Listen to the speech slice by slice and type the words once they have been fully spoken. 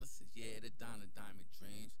the Donna Diamond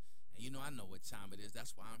Dreams. And you know I know what time it is.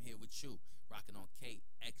 That's why I'm here with you, rocking on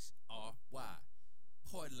KXRY,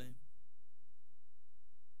 Portland.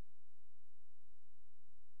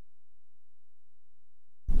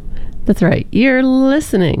 That's right. You're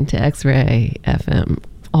listening to X-Ray FM,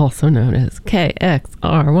 also known as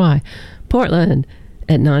KXRY, Portland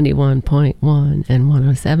at 91.1 and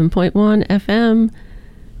 107.1 FM,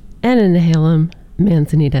 and in Nehalem,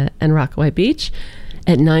 Manzanita, and Rockaway Beach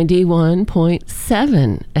at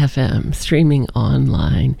 91.7 FM, streaming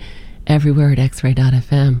online everywhere at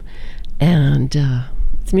xray.fm. And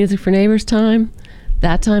it's Music for Neighbors time,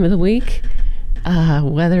 that time of the week.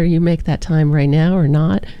 Whether you make that time right now or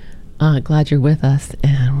not, glad you're with us.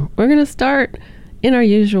 And we're going to start in our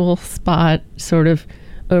usual spot, sort of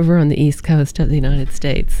over on the east coast of the United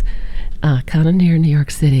States, kind of near New York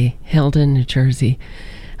City, Hilden, New Jersey,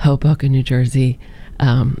 Hoboken, New Jersey,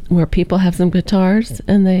 where people have some guitars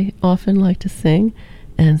and they often like to sing,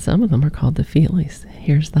 and some of them are called the Feelies.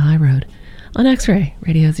 Here's the High Road on X-Ray,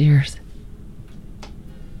 radio's yours.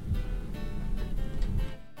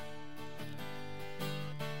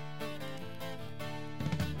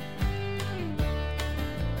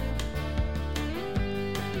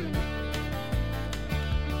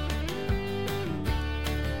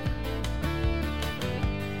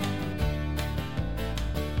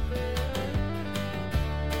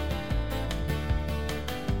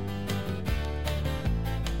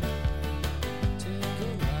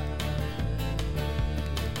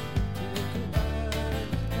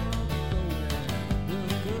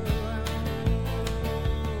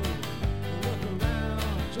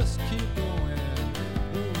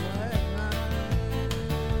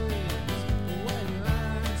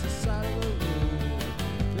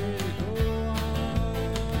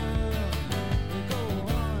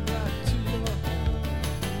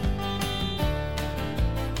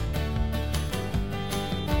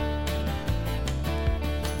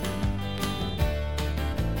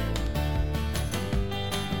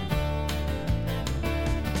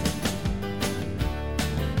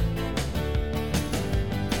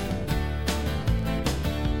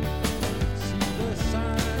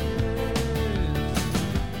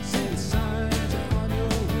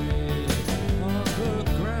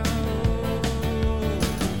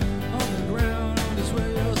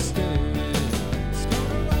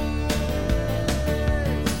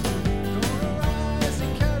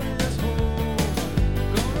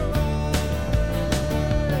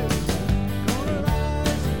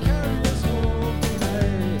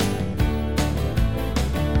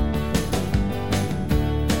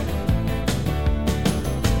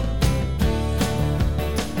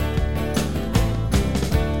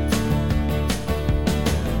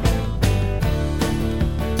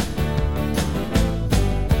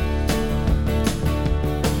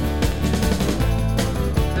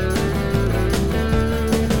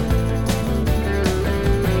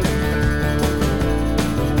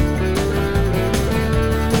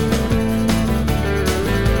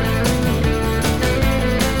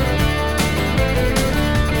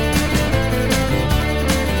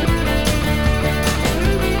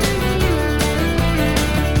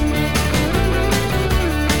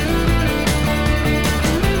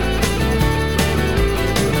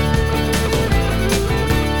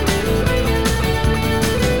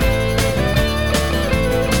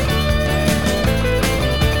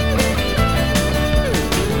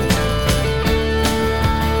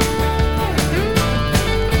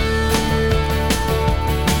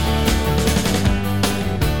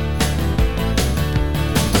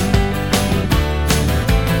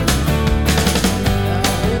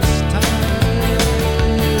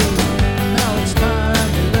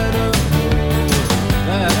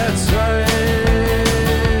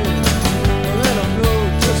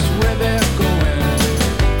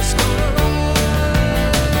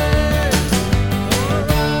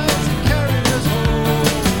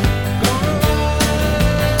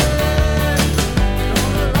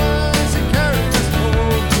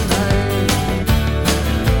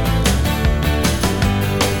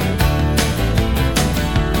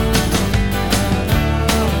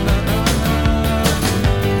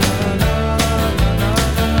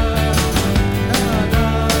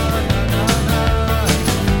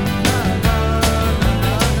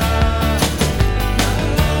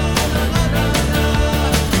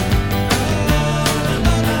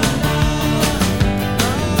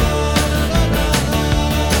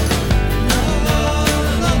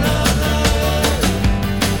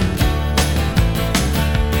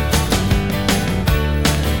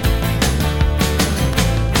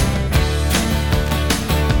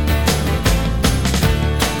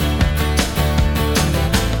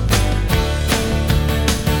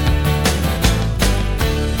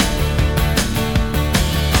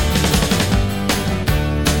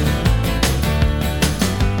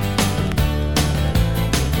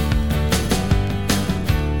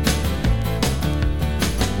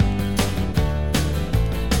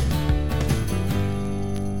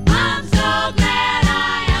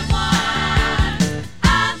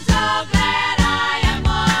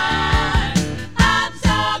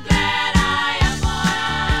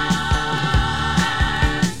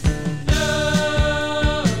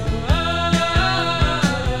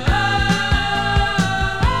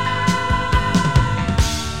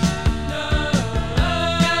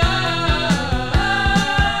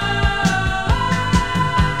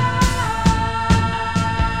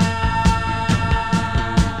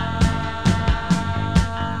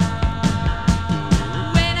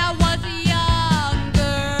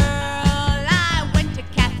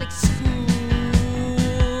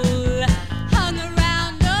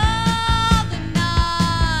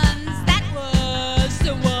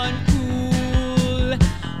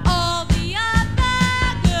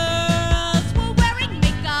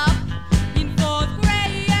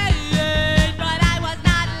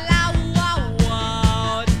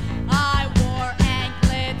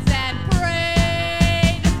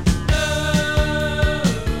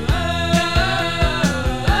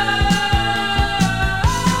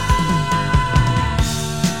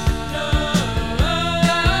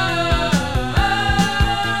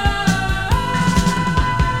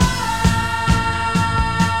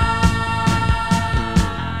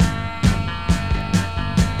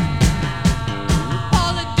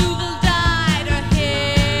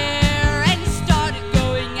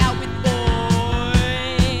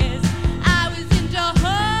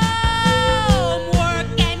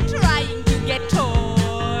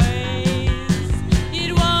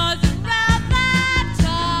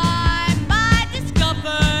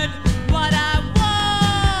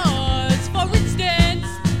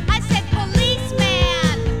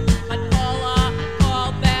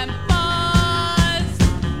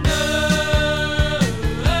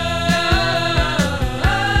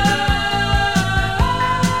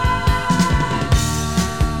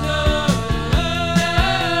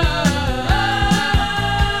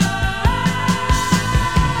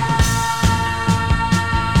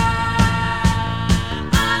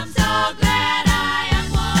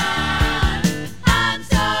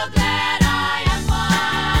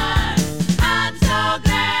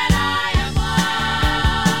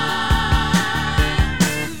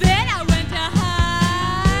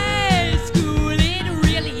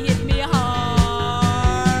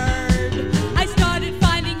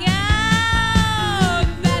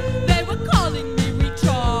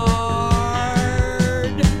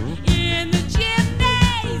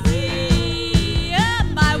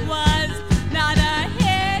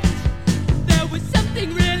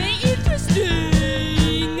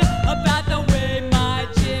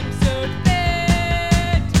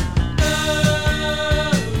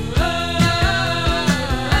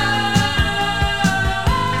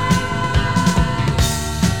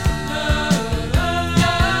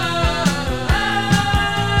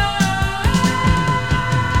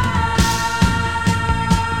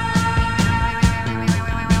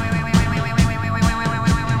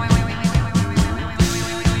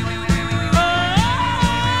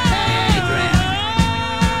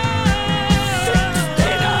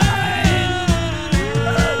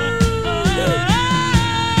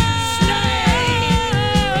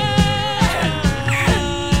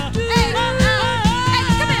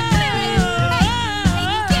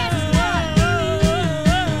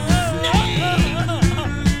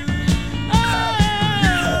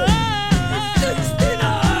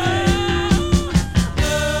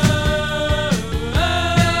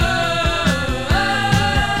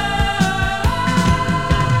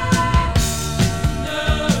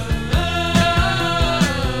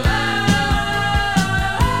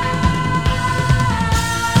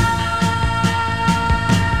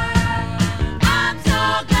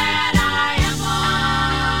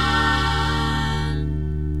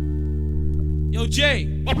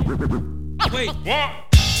 Wait. What?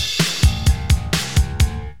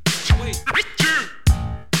 Wait.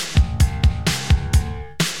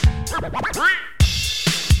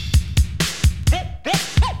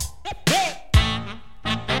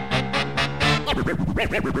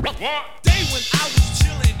 Day when I was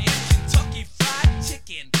chillin' in Kentucky Fried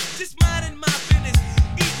Chicken, just minding my business,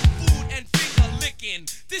 eating food and finger licking.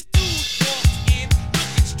 This dude walked in,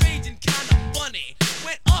 looking strange and kinda funny.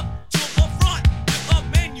 Went up to the front with a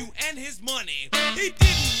menu and his money. He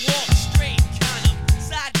didn't walk straight, kind of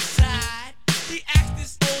side to side. He asked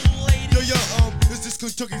this old lady, is this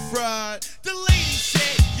Kentucky Fried? The lady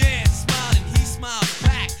said, yeah, smiling. He smiled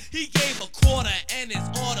back. He gave a quarter and his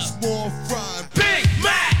order, Small fried. Big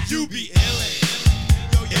Mac. You be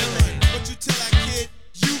illin', Yo, illin'. What you tell that kid?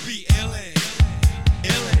 you be illin',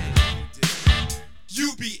 illin'.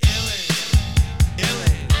 You be illin',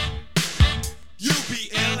 illin'. You be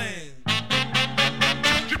illin'.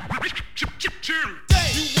 You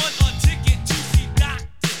want a ticket to see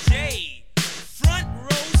Dr. J? Front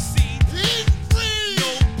row seat, no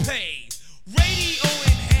pay. Radio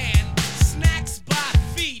in hand, snacks by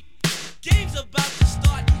feet. Game's about to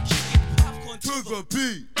start, you kicking popcorn to To the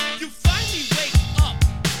beat. You finally wake up.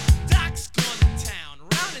 Doc's gone to town.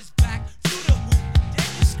 Round his back, through the hoop. Then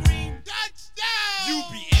you scream, touchdown! You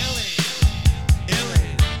be illin',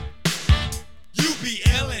 illin'. You be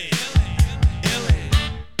illin', illin'.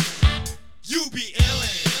 You be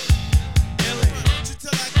illin', illin'. What you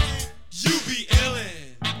tell that kid? You be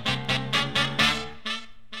illin'.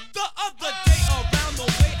 The other day around the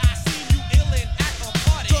way, I seen you illin' at a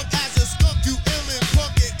party. Drunk as a skunk, you illin'.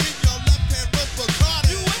 Bucket in your left hand with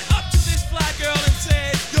Bacardi. You went up to this fly girl and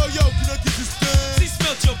said, Yo, can I get this thing? she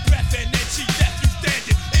smelled your breath and then she left you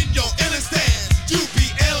standing in your illin' stance. You be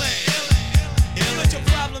illin', you know what your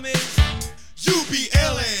problem is? You be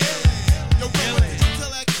illin', Yo, what did you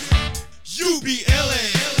tell that kid? you be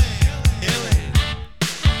illin', illin'.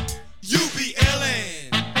 You be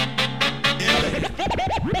illin', illin'.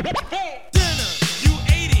 Dinner You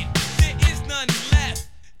ate it, there is none left.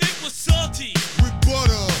 It was salty. with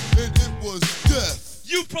butter and it was death.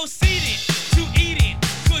 You proceeded to eat it,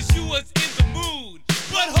 cause you was in the mood.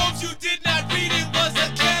 But hopes you did not read it was a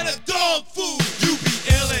can of dog food. You be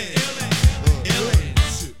illin', illin'.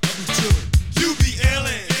 Shit, I be chillin'. You be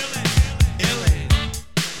illin', illin'.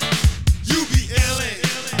 You be illin',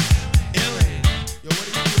 illin'. Yo, what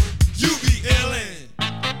are you doing? You be illin'.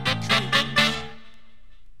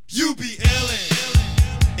 You be illin',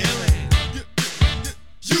 illin'.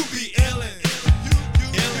 You be illin', illin'.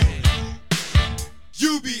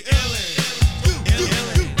 You be illin',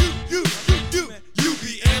 illin'. You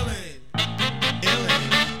be illin', illin'.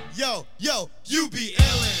 Yo, You be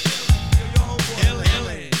illin',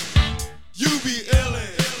 illin'. You be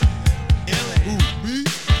illin', illin'. who, me?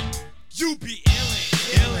 You be illin',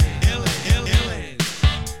 illin'.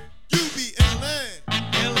 You be illin'.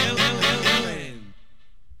 Illin'.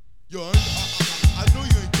 Yo, I know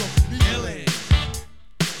you ain't talking to me. Illin'.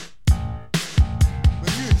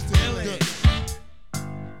 Man, you ain't staying Illin'. good.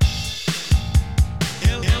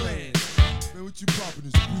 Illin'. Man, what you poppin'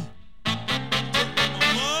 this week?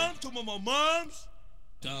 My mom's.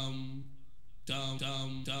 Dum dum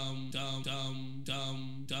dum dum dum dum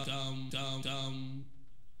dum dum dum dum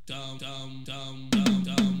dum dum dum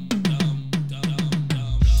dum dum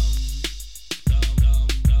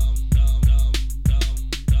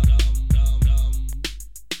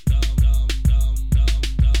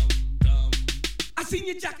I seen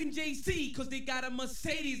you jockin' JC, cause they got a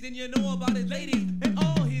Mercedes, and you know about his ladies and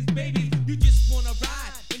all his babies. You just wanna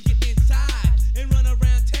ride and get inside and run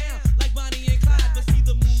around town like Bonnie and Clyde. But see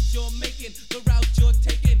the moves you're making, the route you're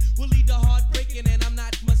taking will lead to heartbreaking, and I'm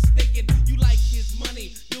not mistaken. You like his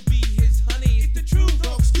money, you'll be his honey. It's the truth,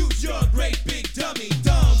 no excuse, you're a great big dummy.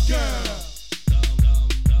 Dumb girl.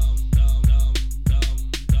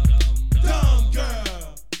 Dumb girl.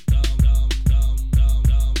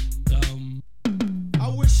 I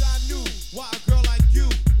wish I knew why a girl like you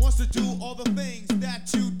wants to do all the things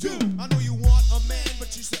that you do. I know you want a man,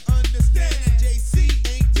 but you should understand that JC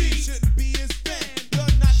ain't D, shouldn't be his fan.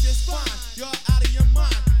 You're not just fine, you're out of your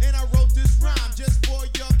mind. And I wrote this rhyme just for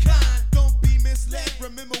your kind. Don't be misled,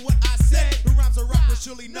 remember what I said. The rhymes are rock, but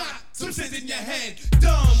surely not. Some sense in your head,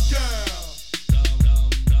 dumb girl.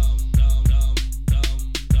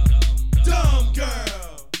 Dumb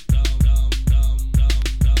girl.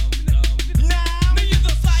 Now you're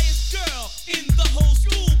the flyest girl in the whole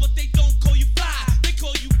school, but they don't call you fly. They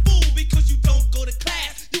call you fool because you don't go to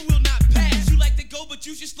class. You will not pass. You like to go, but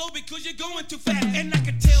you should slow because you're going too fast. And I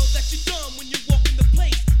can tell that you're dumb when you walk in the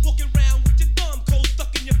place, walking around with your thumb cold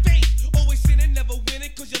stuck in your face. Always sinning, never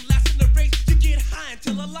winning, cause you're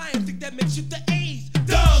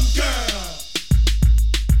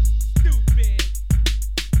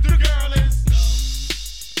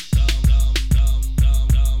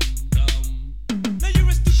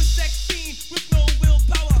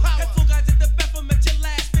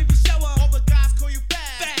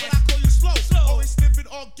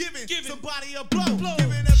giving Giving. somebody a blow. Blow.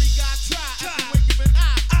 Giving every guy try at the wink of an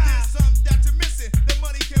eye. There's something that you're missing that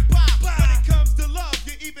money can buy. When it comes to love,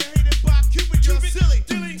 you're even hated by Cupid. You're Cupid, silly,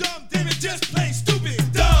 dilly, dumb, damn damn it, it, just plain stupid.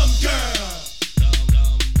 Dumb girl.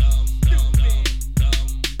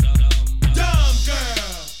 Dumb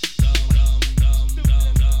girl.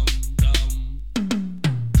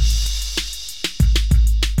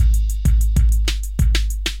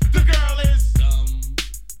 The girl is.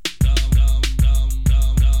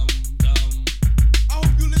 I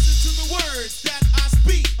hope you listen to the words that I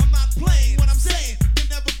speak. I'm not playing. What I'm saying can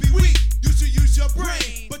never be weak. You should use your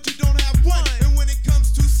brain, but you don't have one. And when it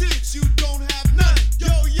comes to sense, you don't have none.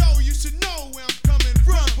 Yo, yo, you should know where I'm coming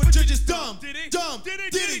from. But you're just dumb. Dumb. Dumb,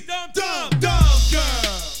 Dumb. Dumb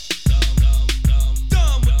girl.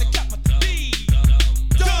 dumb with the capital D.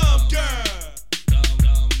 Dumb girl.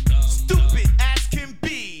 Stupid as can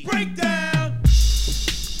be. Breakdown.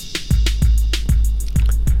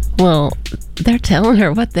 Well, they're telling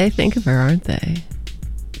her what they think of her, aren't they?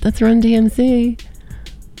 That's Run DMC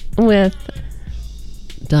with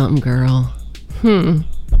Dumb Girl.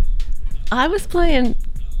 I was playing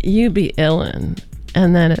You Be Illin',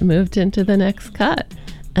 and then it moved into the next cut,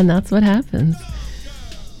 and that's what happens.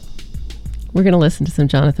 We're going to listen to some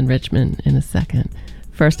Jonathan Richman in a second.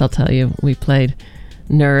 First, I'll tell you, we played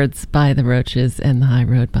Nerds by the Roaches and The High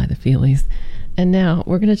Road by the Feelies. And now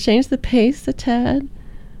we're going to change the pace a tad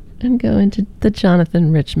and go into the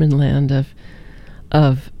Jonathan Richman land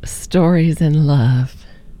of stories and love.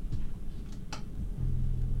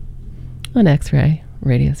 On X-Ray,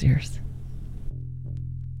 radio's yours.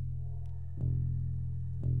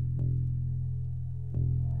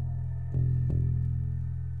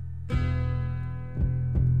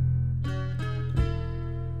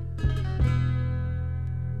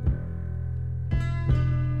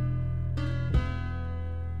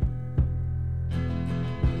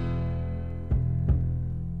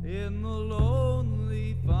 In the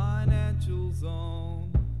lonely financial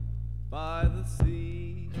zone by the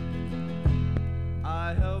sea,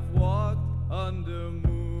 I have walked under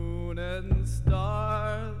moon and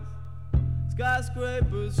stars.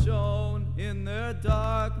 Skyscrapers shone in their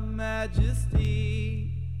dark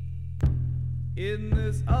majesty. In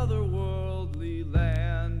this otherworldly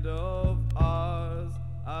land of ours,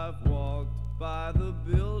 I've walked by the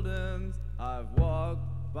buildings, I've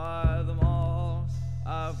walked by them all.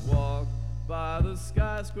 I've walked by the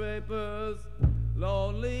skyscrapers,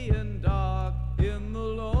 lonely and dark, in the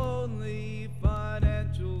lonely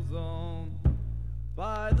financial zone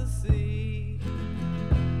by the sea.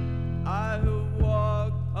 I have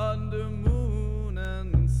walked under moon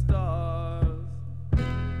and stars.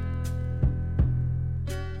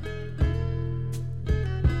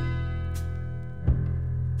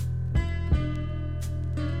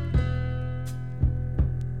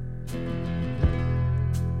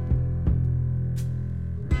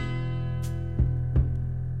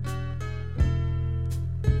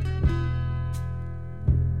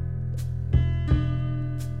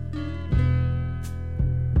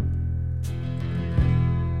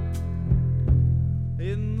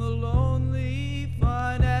 In the lonely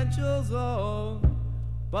financial zone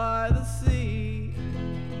by the sea,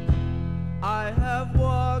 I have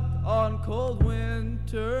walked on cold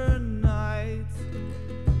winter nights.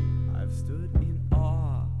 I've stood in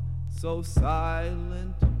awe so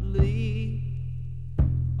silently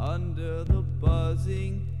under the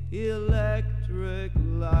buzzing electric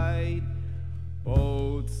light.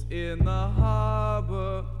 Boats in the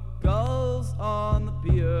harbor, gulls on the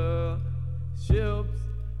pier, ships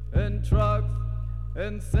and trucks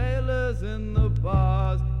and sailors in the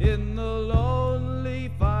bars, in the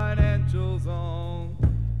lonely financial zone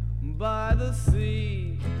by the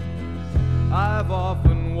sea. I've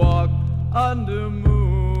often walked under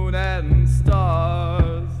moon and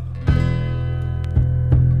stars.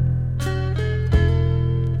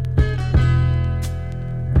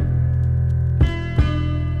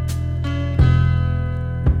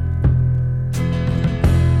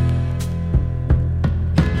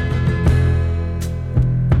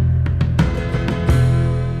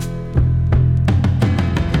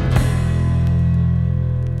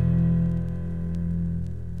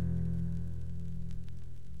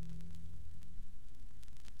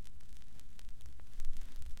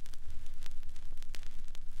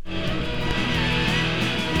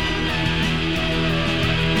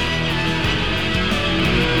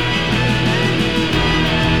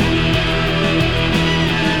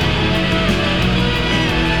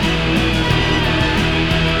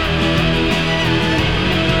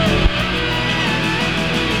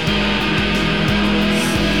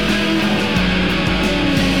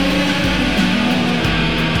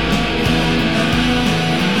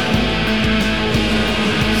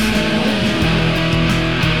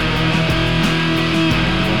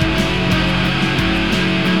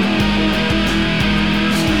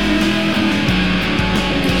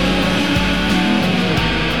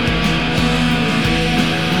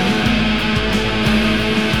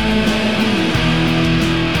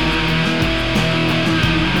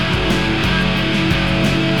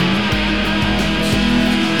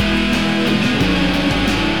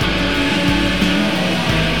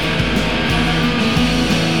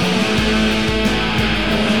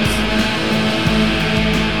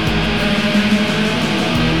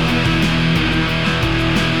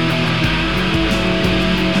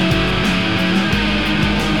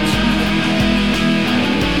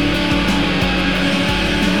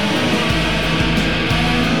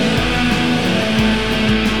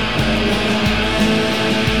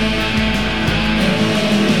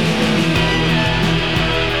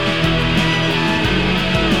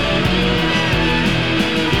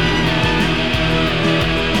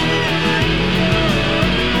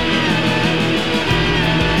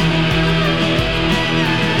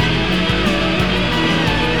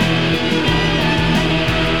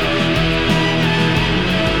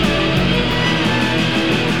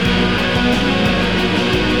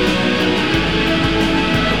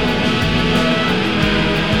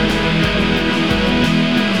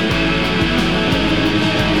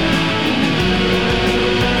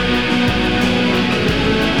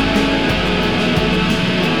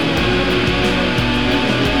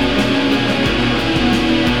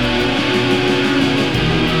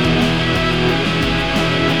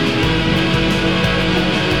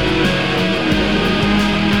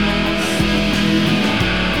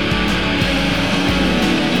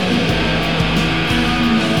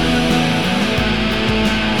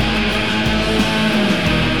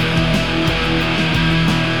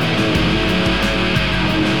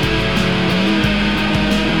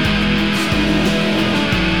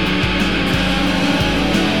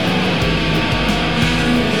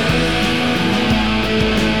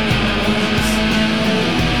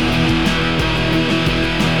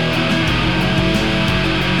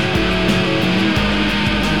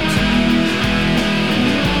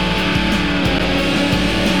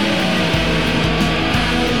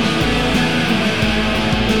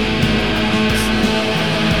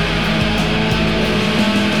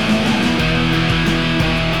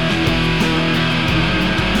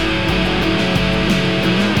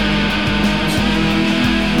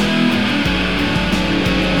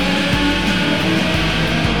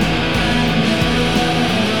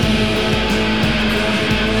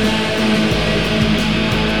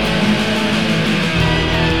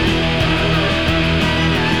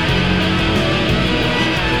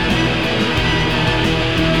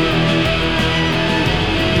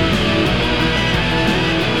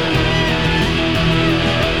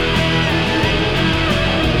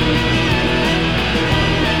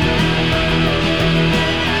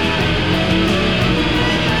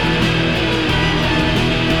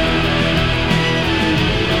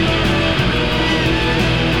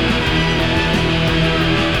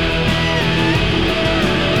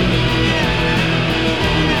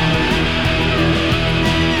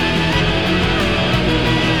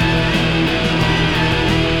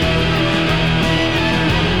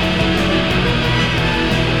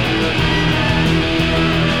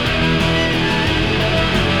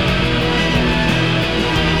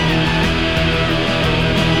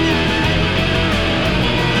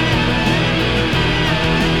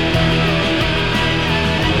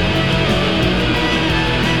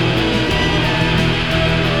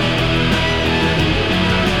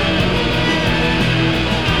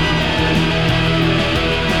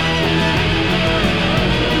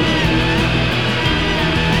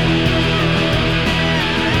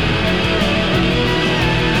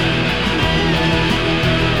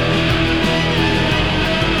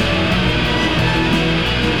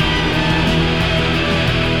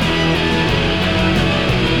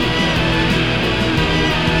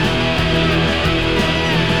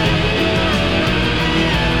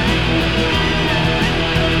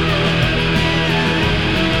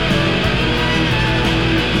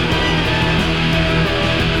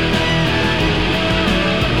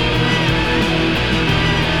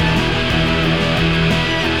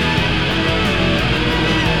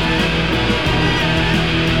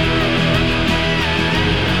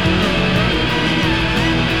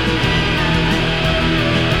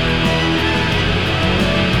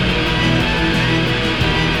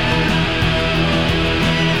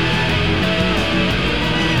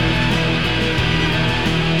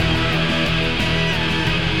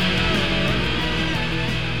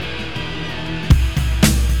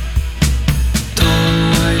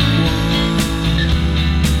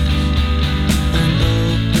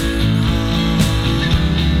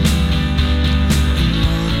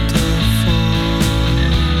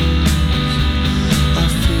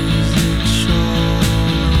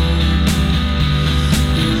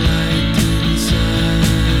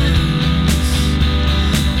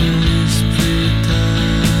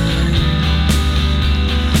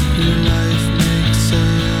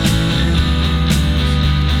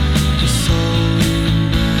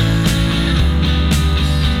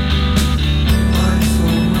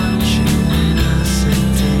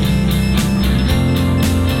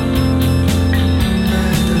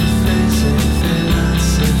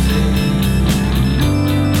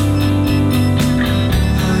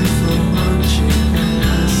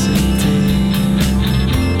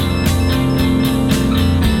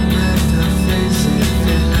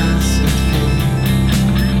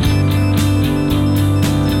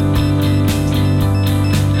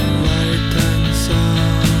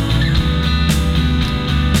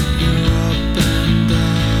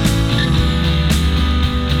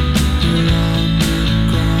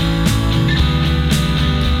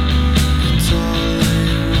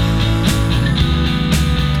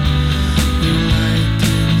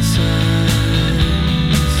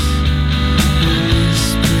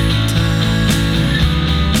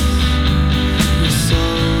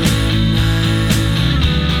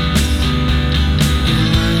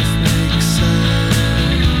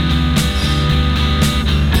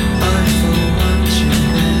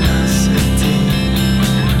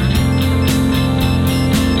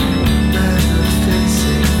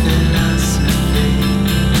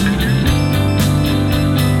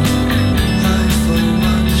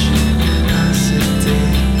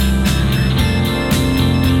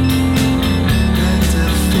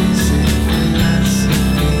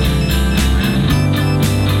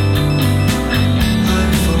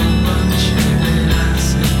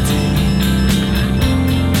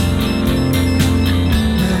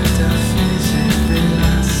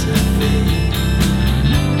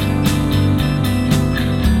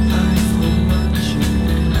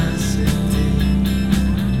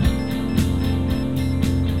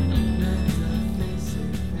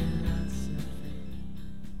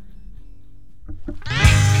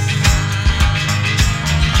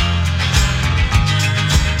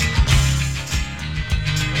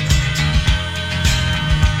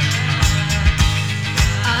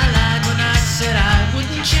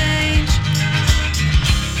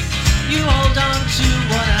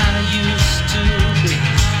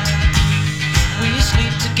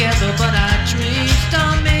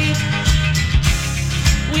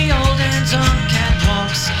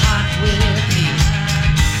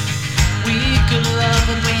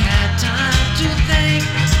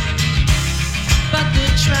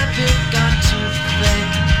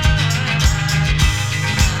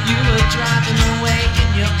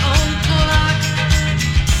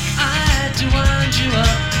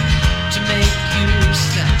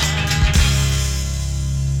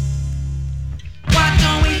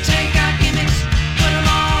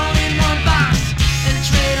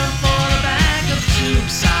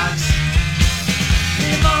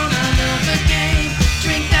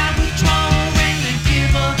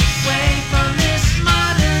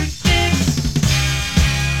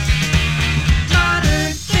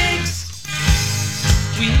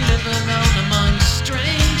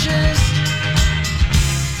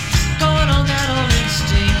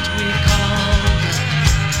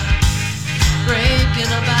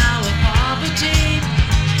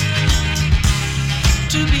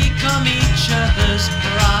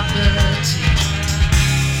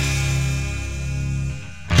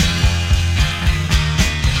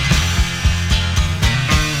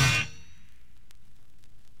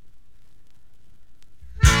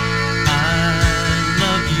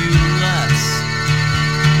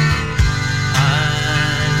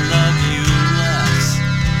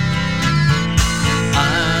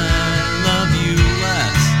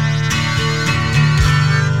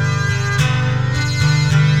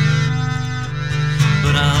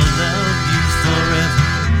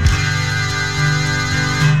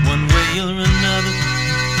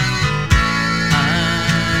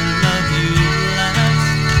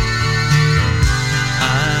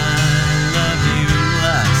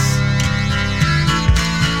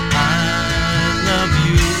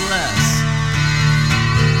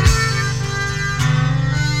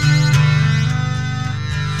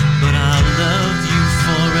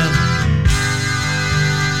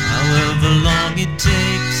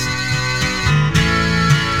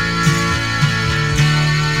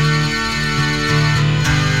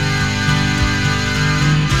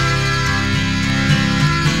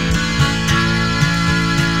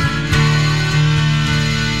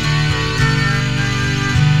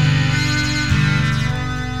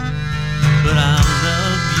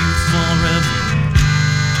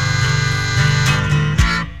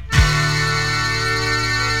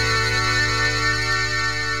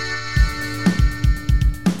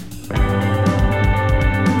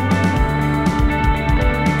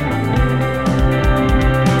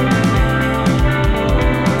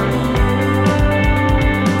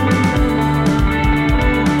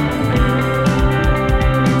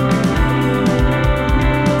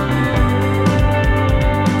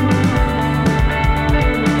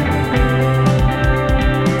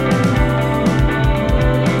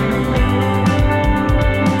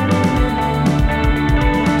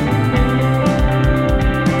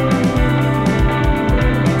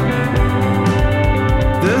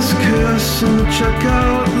 crossing the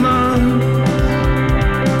checkout line.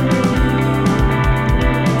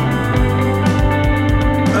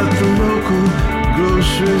 At the local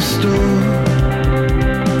grocery store.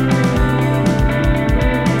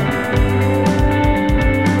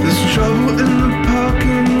 There's trouble in the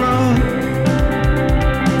parking lot.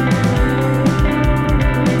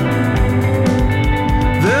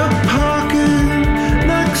 They're parking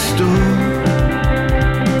next door.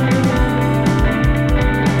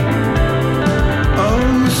 All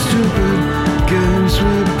the stupid games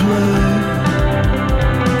we play.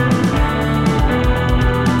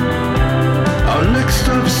 Our next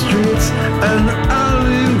up streets and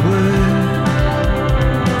alleyways.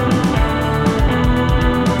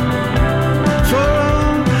 For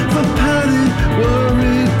all the petty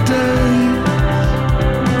worry days.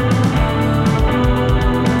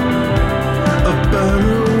 A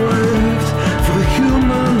banner waved for the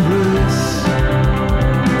human race.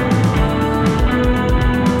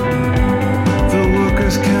 The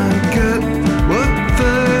workers can't get what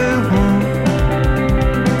they want.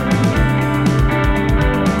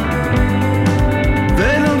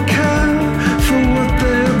 They don't care for what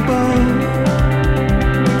they bought.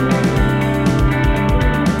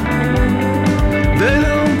 They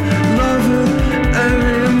don't love it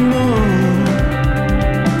anymore.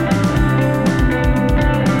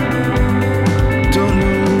 Don't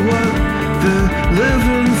know what they're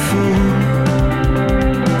living for.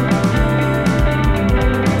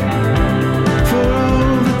 For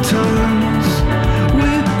all the times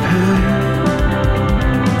we pay.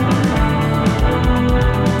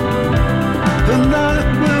 The night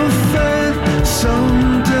will fade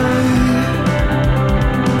someday.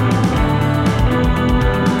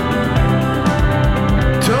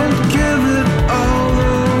 Don't give it all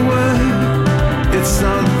away. It's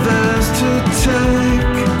not theirs to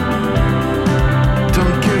take.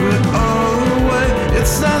 Don't give it all away.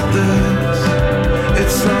 It's not theirs.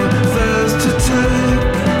 It's not theirs to take.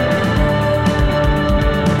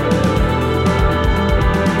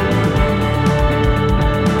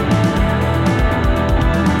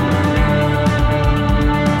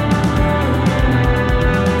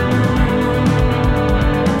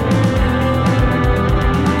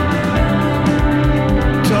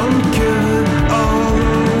 Don't give it all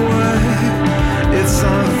away. It's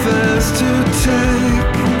not theirs to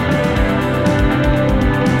take.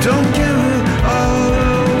 Don't give it all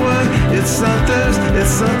away. It's not theirs.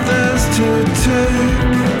 It's not theirs to take.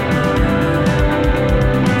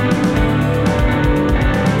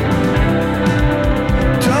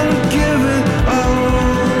 Don't give it all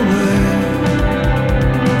away.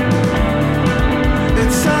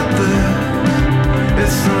 It's not theirs.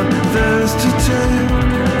 It's not theirs to take.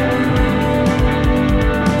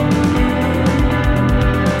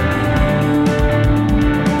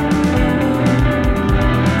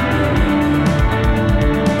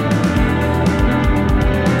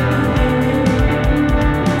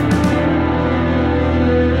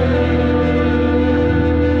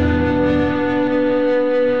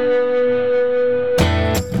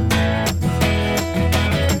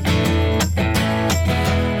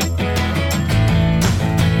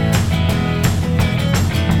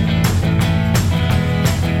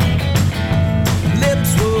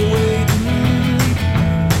 Lips were waiting,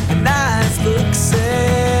 and eyes look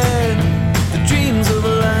sad. The dreams of a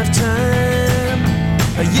lifetime,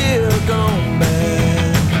 a year gone bad.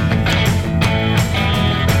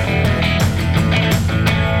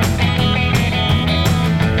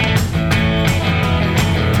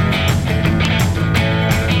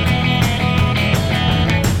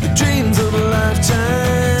 The dreams of a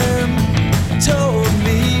lifetime told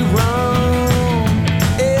me wrong.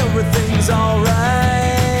 Everything's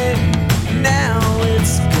alright. Now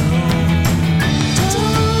it's gone.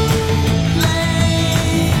 Don't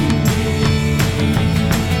blame me.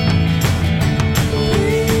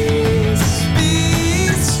 Please be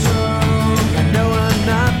strong. I know I'm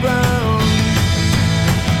not wrong.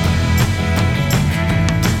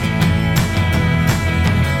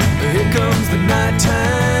 Here comes the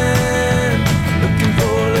nighttime, looking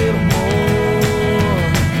for a little more,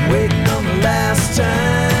 waiting on the last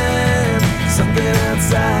time, something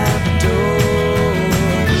outside the door.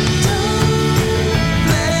 Don't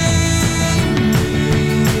blame me.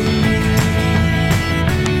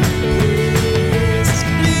 Please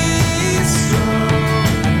be strong.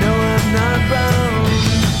 I know I'm not wrong.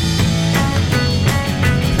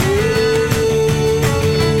 Please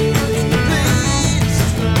be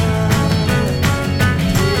strong.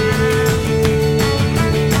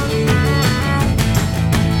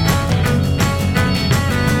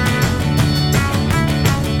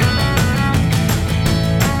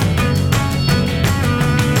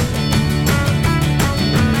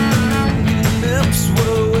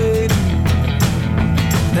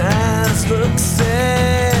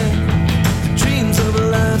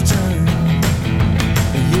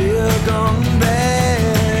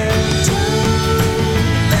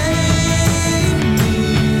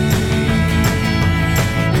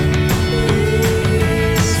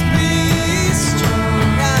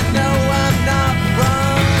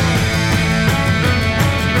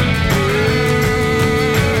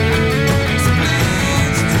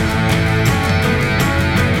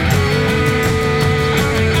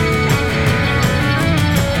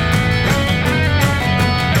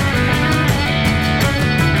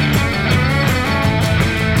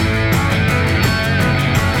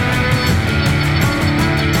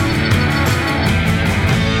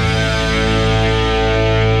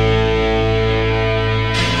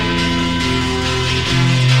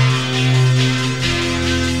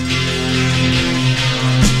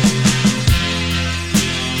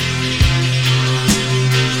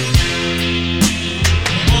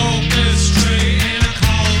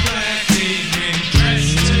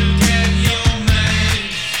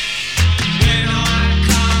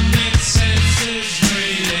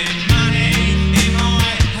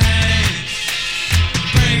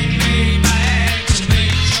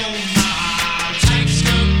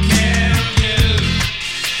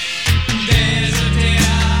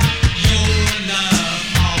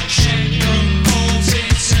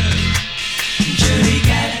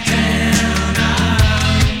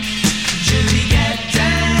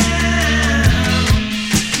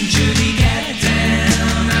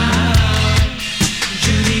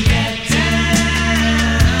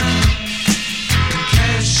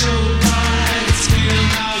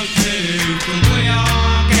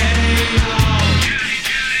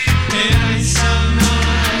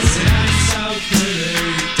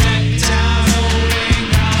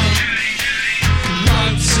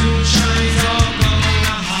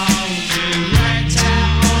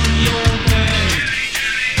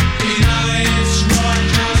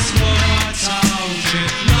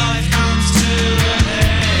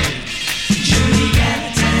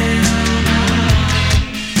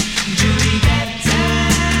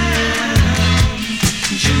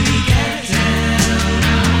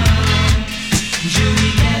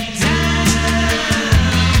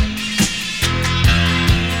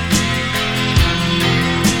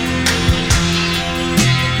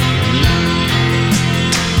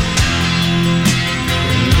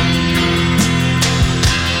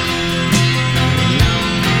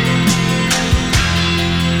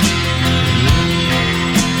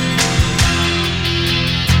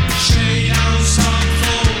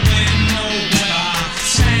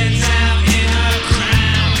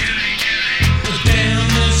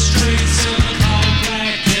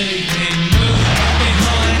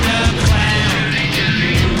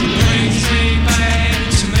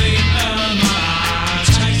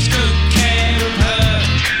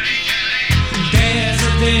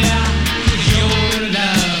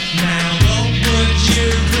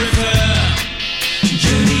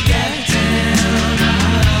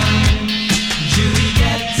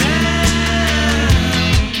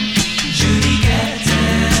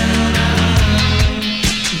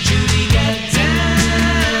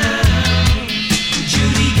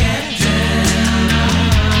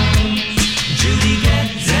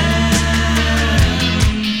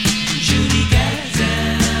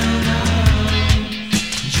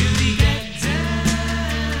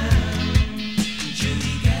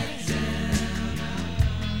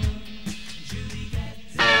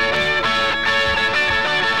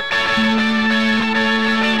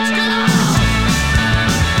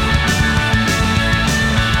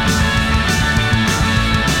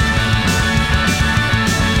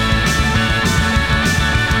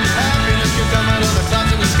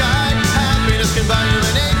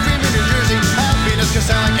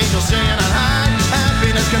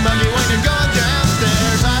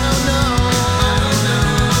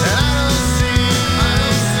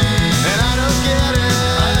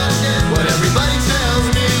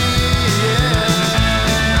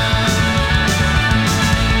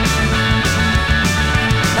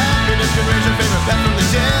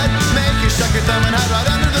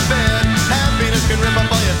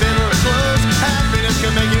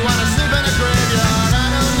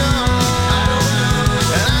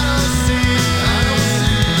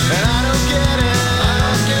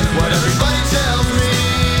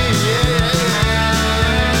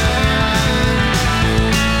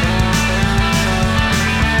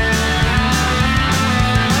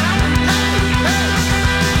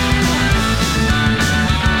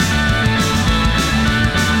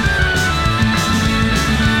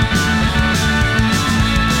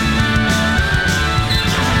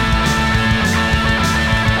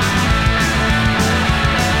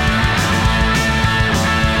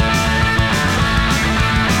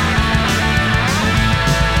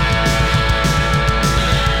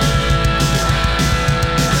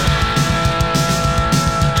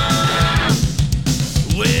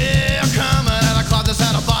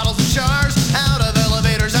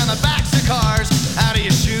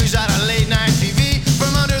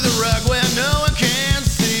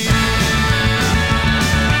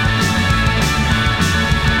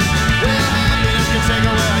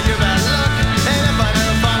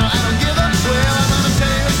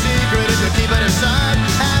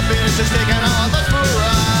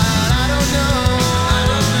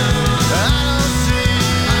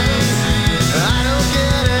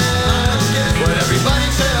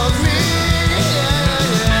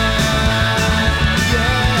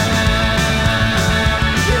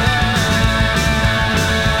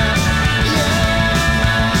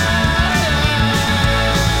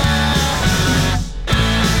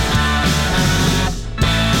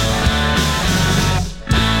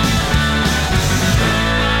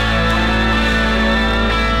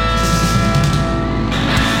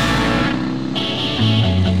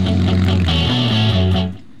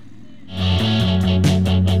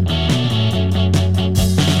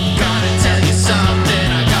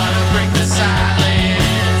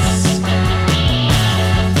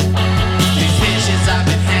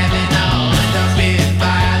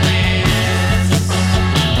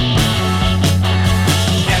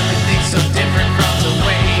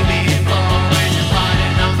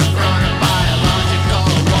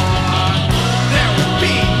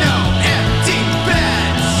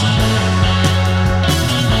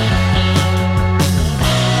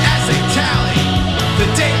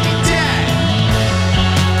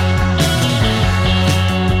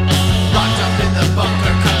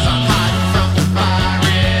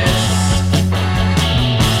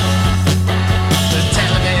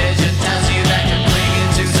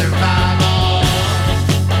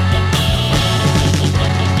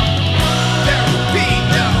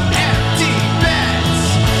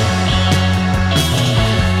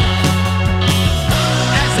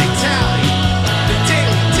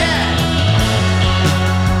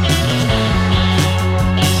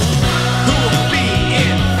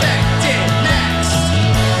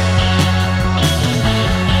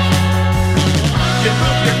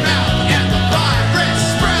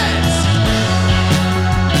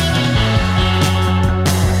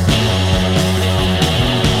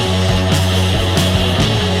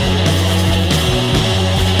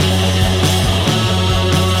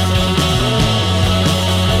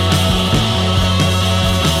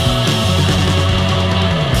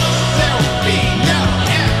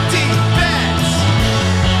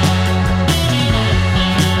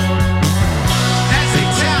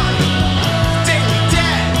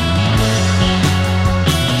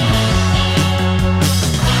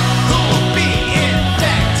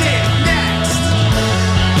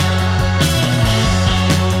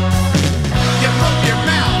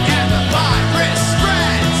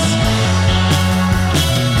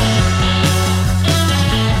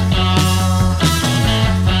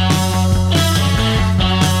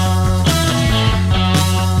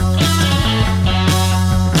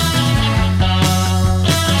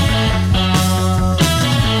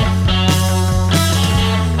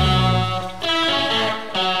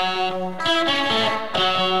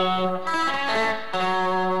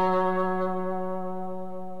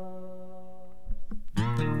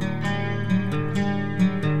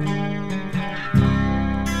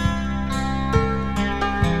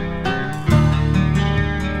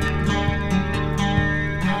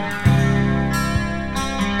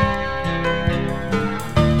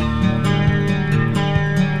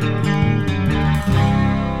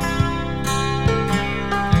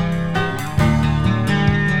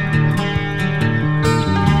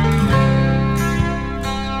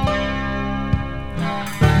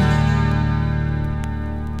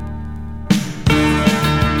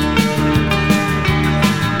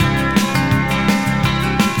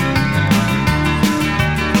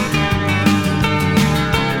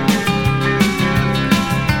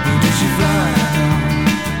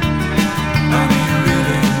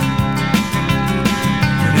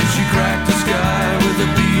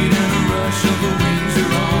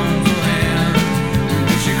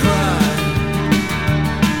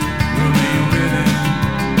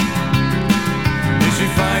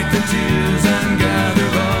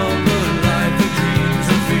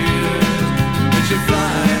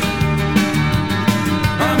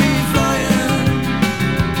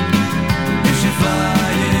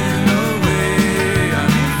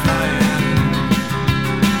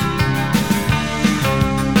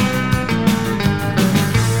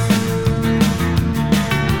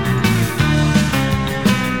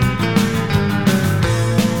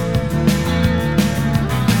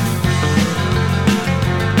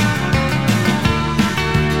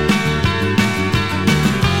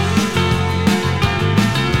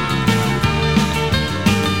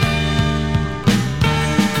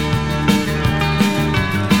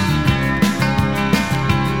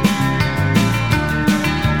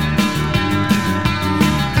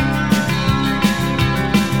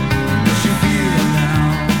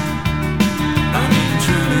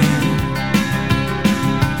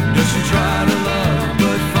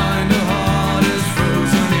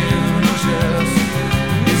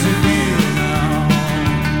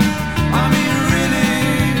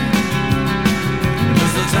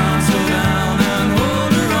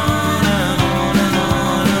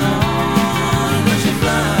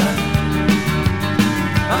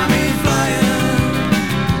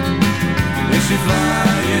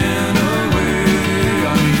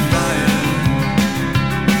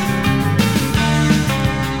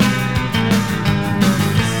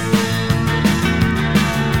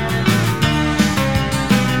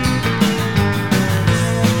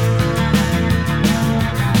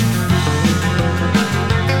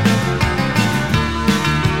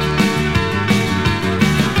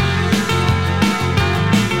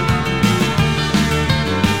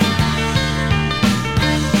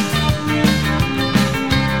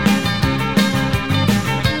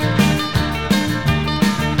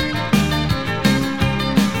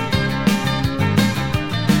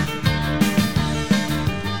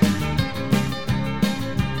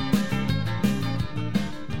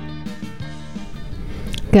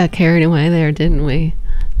 Got carried away there, didn't we?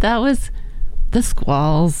 That was the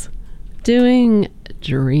Squalls doing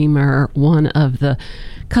Dreamer, one of the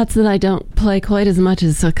cuts that I don't play quite as much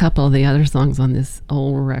as a couple of the other songs on this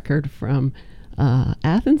old record from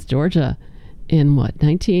Athens, Georgia in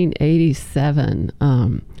 1987.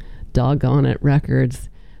 Doggone It Records.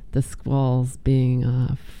 The Squalls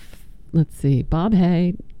being, let's see, Bob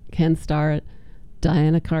Hay, Ken Starrett,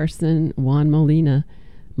 Diana Carson, Juan Molina,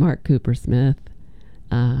 Mark Cooper Smith.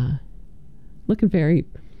 Looking very,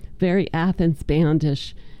 very Athens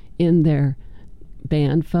bandish in their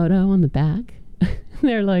band photo on the back.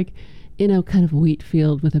 They're like in a kind of wheat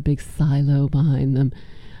field with a big silo behind them,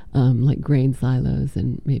 like grain silos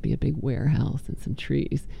and maybe a big warehouse and some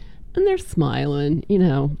trees. And they're smiling, you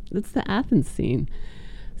know, it's the Athens scene.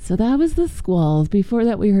 So that was the Squalls. Before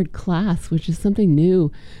that, we heard Class, which is something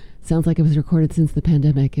new. Sounds like it was recorded since the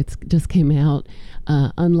pandemic. It just came out,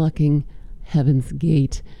 Unlocking Heaven's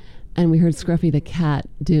Gate. And we heard Scruffy the Cat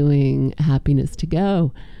doing Happiness to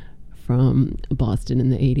Go from Boston in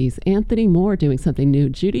the 80s. Anthony Moore doing something new.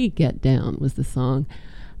 Judy Get Down was the song.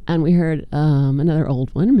 And we heard another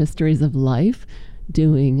old one, Mysteries of Life,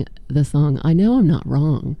 doing the song I Know I'm Not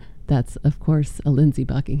Wrong. That's, of course, a Lindsey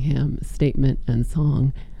Buckingham statement and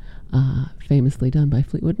song, famously done by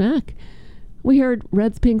Fleetwood Mac. We heard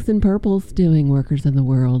Reds, Pinks, and Purples doing Workers in the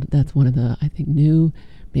World. That's one of the, I think, new,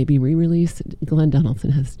 maybe re-release. Glenn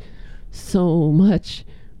Donaldson has so much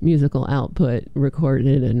musical output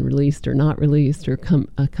recorded and released or not released or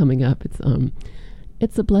coming up.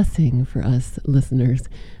 It's a blessing for us listeners.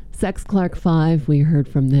 Sex Clark 5, we heard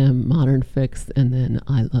from them, Modern Fix, and then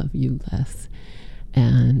I Love You Less.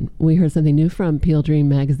 And we heard something new from Peel Dream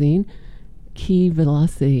Magazine, Key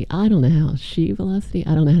Velocity. I don't know how, She Velocity?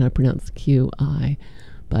 I don't know how to pronounce QI,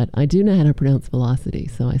 but I do know how to pronounce velocity,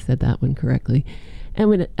 so I said that one correctly. And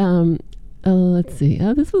when let's see.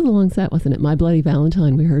 Oh, this was a long set, wasn't it? My Bloody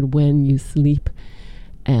Valentine, we heard When You Sleep.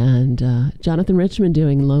 And Jonathan Richman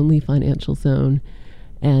doing Lonely Financial Zone.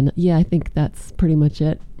 And yeah, I think that's pretty much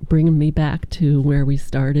it. Bringing me back to where we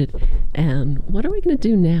started. And what are we going to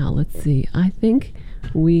do now? Let's see. I think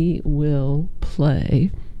we will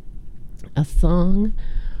play a song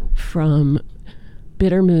from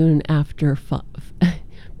Bitter Moon after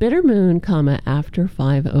Bitter Moon, after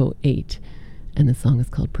 508. And the song is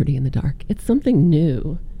called Pretty in the Dark. It's something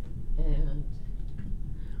new. And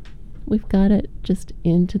we've got it just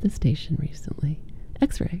into the station recently.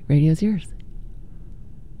 X-Ray, radio's yours.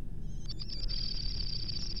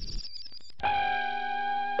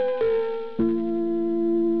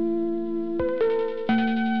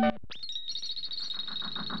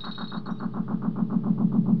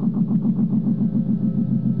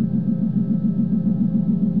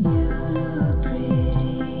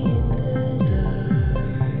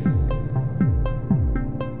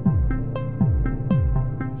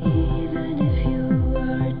 Even if you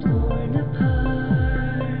are torn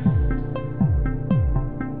apart,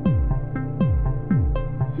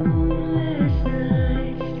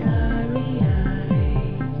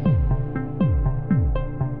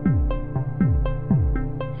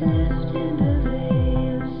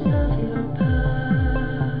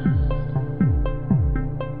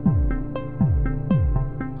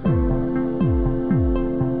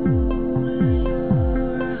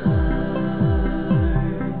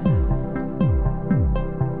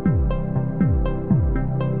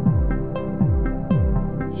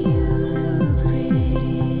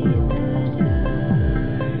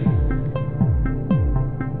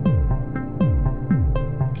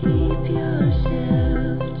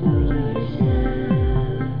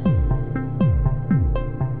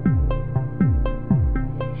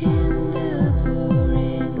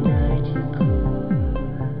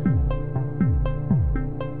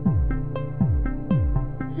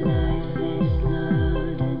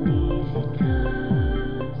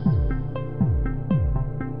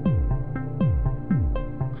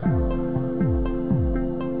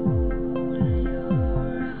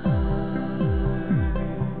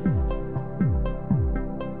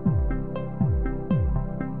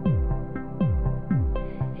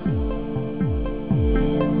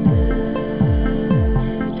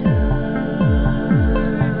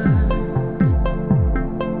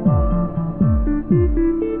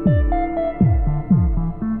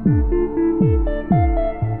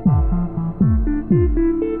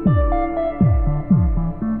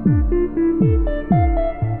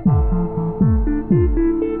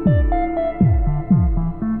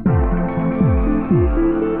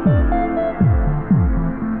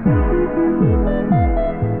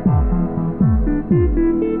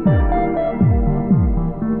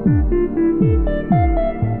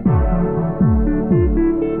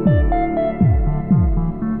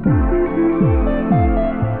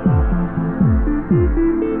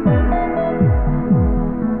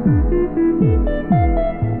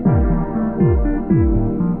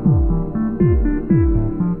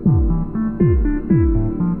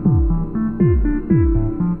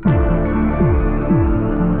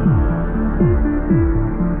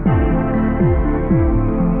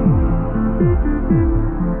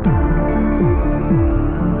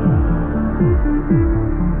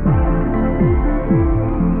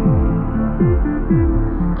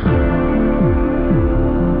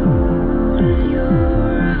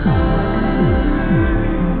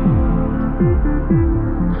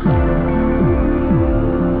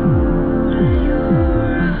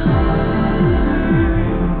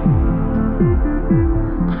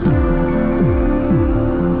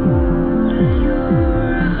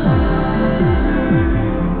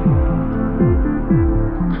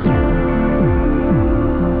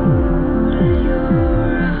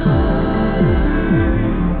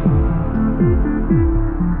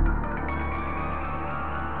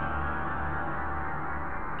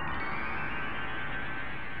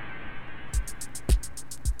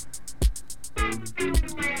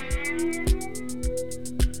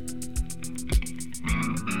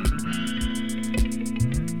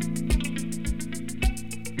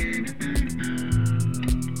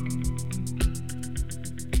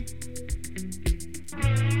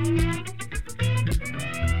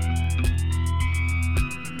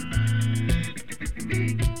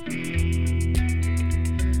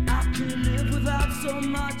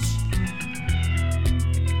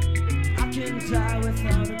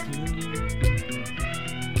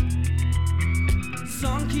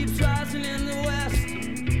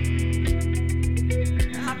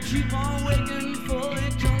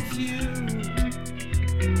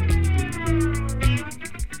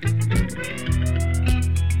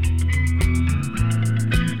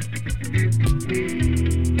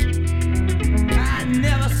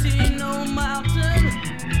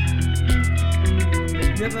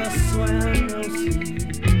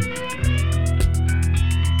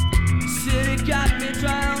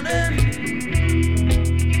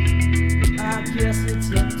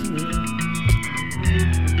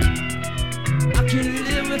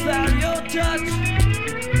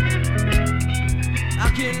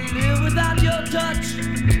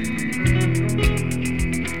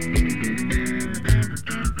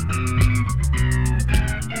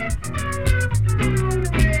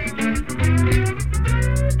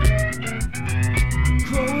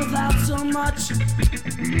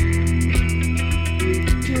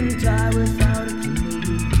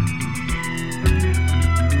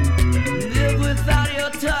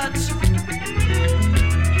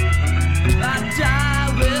 Die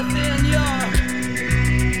within your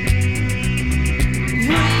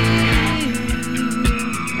reach.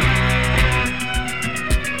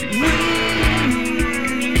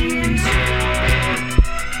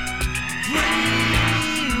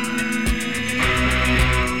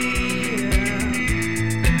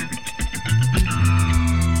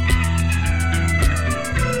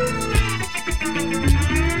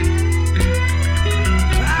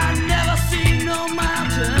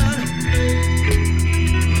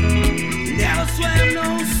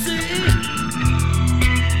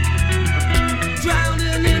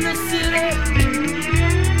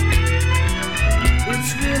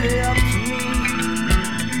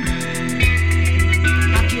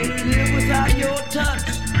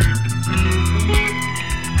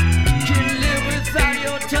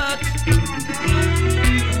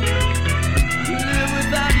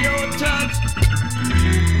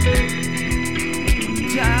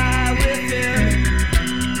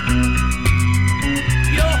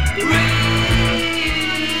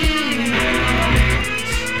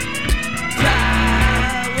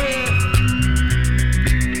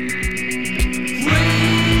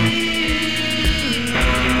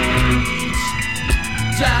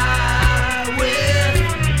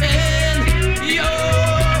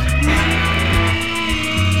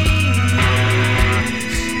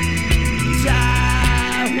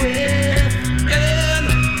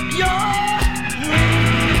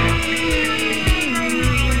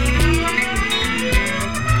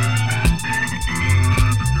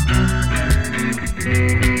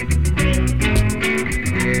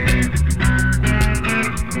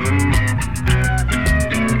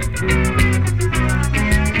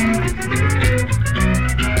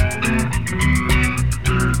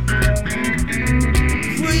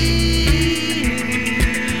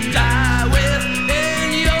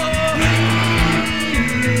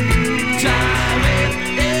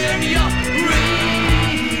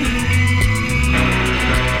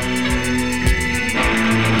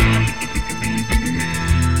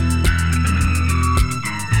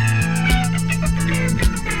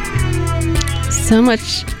 So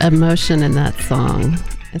much emotion in that song.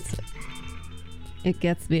 It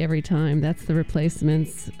gets me every time. That's the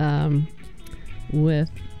Replacements with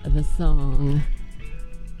the song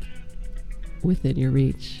Within Your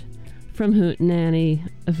Reach from Hootenanny,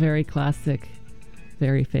 a very classic,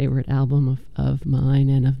 very favorite album of mine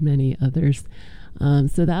and of many others.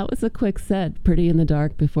 So that was a quick set. Pretty in the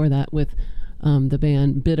Dark before that with the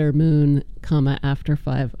band Bitter Moon, After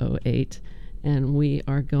 508. And we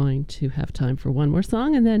are going to have time for one more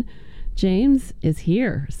song, and then James is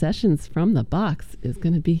here. Sessions from the Box is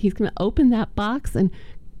going to be, he's going to open that box, and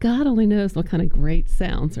God only knows what kind of great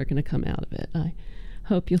sounds are going to come out of it. I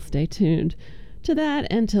hope you'll stay tuned to that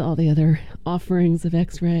and to all the other offerings of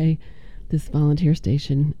X-Ray, this volunteer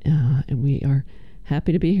station. And we are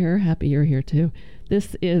happy to be here. Happy you're here too.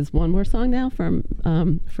 This is one more song now from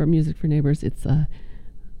Music for Neighbors. It's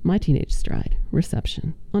My Teenage Stride,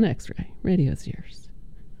 Reception on X-Ray. Radio's yours.